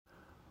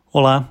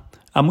Olá,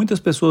 há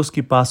muitas pessoas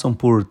que passam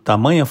por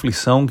tamanha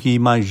aflição que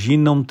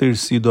imaginam ter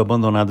sido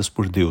abandonadas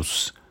por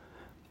Deus.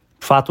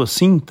 Fato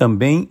assim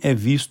também é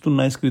visto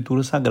na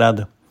Escritura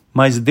Sagrada.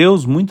 Mas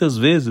Deus muitas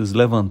vezes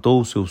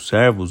levantou seus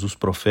servos, os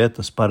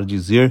profetas, para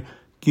dizer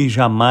que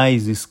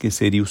jamais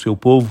esqueceria o seu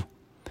povo,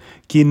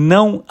 que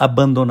não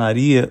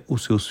abandonaria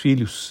os seus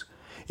filhos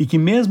e que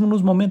mesmo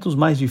nos momentos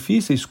mais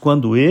difíceis,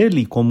 quando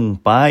ele, como um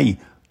pai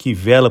que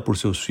vela por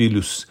seus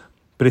filhos,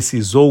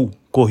 precisou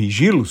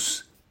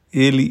corrigi-los,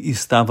 ele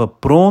estava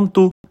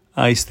pronto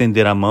a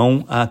estender a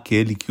mão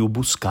àquele que o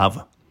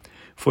buscava.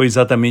 Foi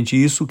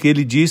exatamente isso que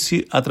ele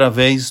disse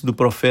através do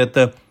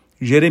profeta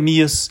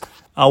Jeremias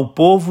ao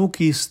povo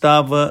que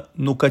estava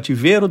no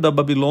cativeiro da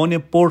Babilônia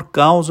por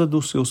causa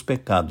dos seus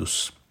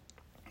pecados.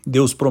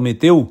 Deus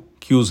prometeu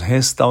que os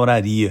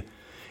restauraria.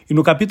 E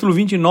no capítulo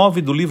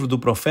 29 do livro do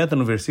profeta,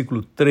 no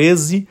versículo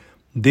 13,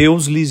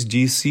 Deus lhes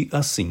disse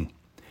assim: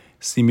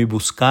 se me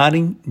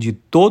buscarem de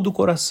todo o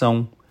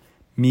coração,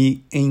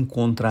 me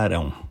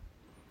encontrarão.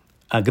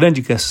 A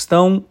grande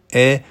questão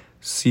é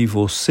se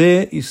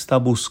você está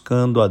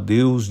buscando a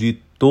Deus de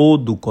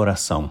todo o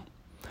coração.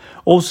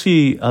 Ou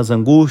se as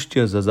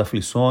angústias, as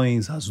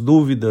aflições, as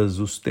dúvidas,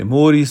 os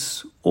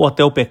temores, ou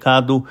até o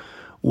pecado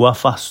o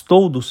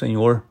afastou do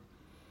Senhor,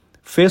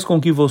 fez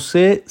com que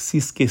você se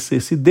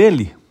esquecesse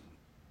dele,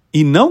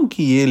 e não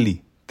que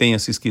ele tenha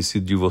se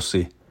esquecido de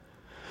você.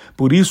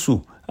 Por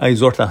isso, a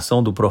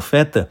exortação do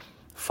profeta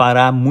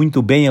fará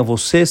muito bem a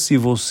você se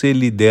você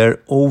lhe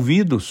der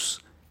ouvidos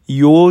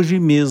e hoje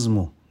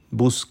mesmo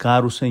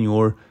buscar o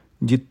Senhor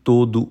de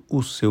todo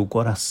o seu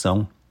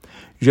coração.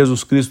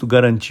 Jesus Cristo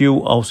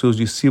garantiu aos seus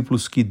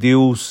discípulos que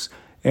Deus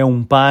é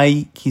um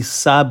pai que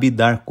sabe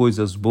dar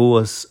coisas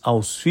boas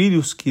aos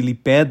filhos que lhe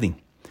pedem.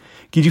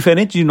 Que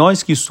diferente de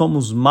nós que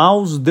somos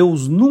maus,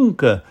 Deus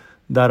nunca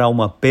dará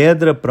uma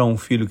pedra para um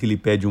filho que lhe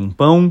pede um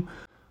pão,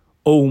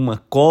 ou uma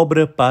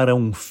cobra para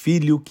um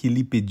filho que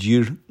lhe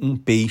pedir um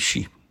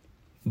peixe.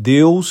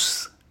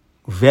 Deus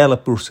vela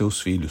por seus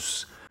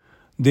filhos.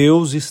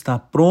 Deus está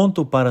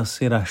pronto para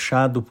ser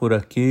achado por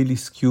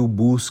aqueles que o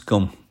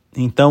buscam.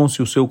 Então,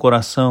 se o seu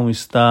coração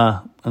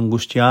está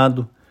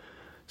angustiado,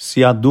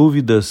 se há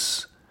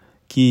dúvidas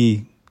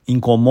que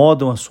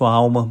incomodam a sua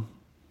alma,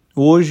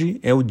 hoje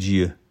é o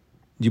dia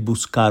de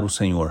buscar o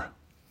Senhor.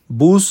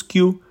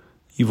 Busque-o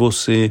e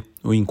você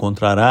o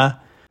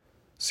encontrará,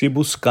 se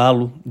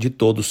buscá-lo de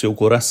todo o seu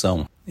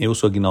coração. Eu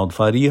sou Aguinaldo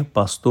Faria,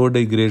 pastor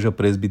da Igreja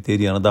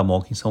Presbiteriana da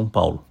Moca, em São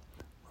Paulo.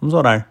 Vamos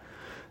orar.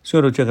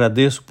 Senhor, eu te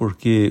agradeço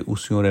porque o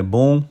Senhor é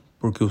bom,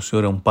 porque o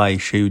Senhor é um Pai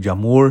cheio de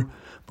amor,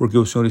 porque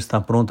o Senhor está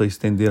pronto a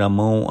estender a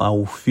mão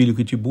ao filho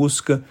que te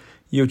busca,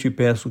 e eu te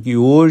peço que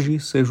hoje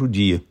seja o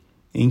dia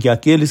em que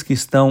aqueles que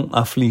estão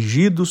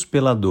afligidos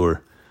pela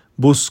dor,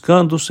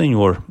 buscando o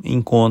Senhor,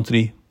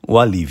 encontre o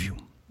alívio.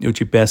 Eu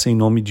te peço em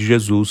nome de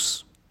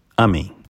Jesus. Amém.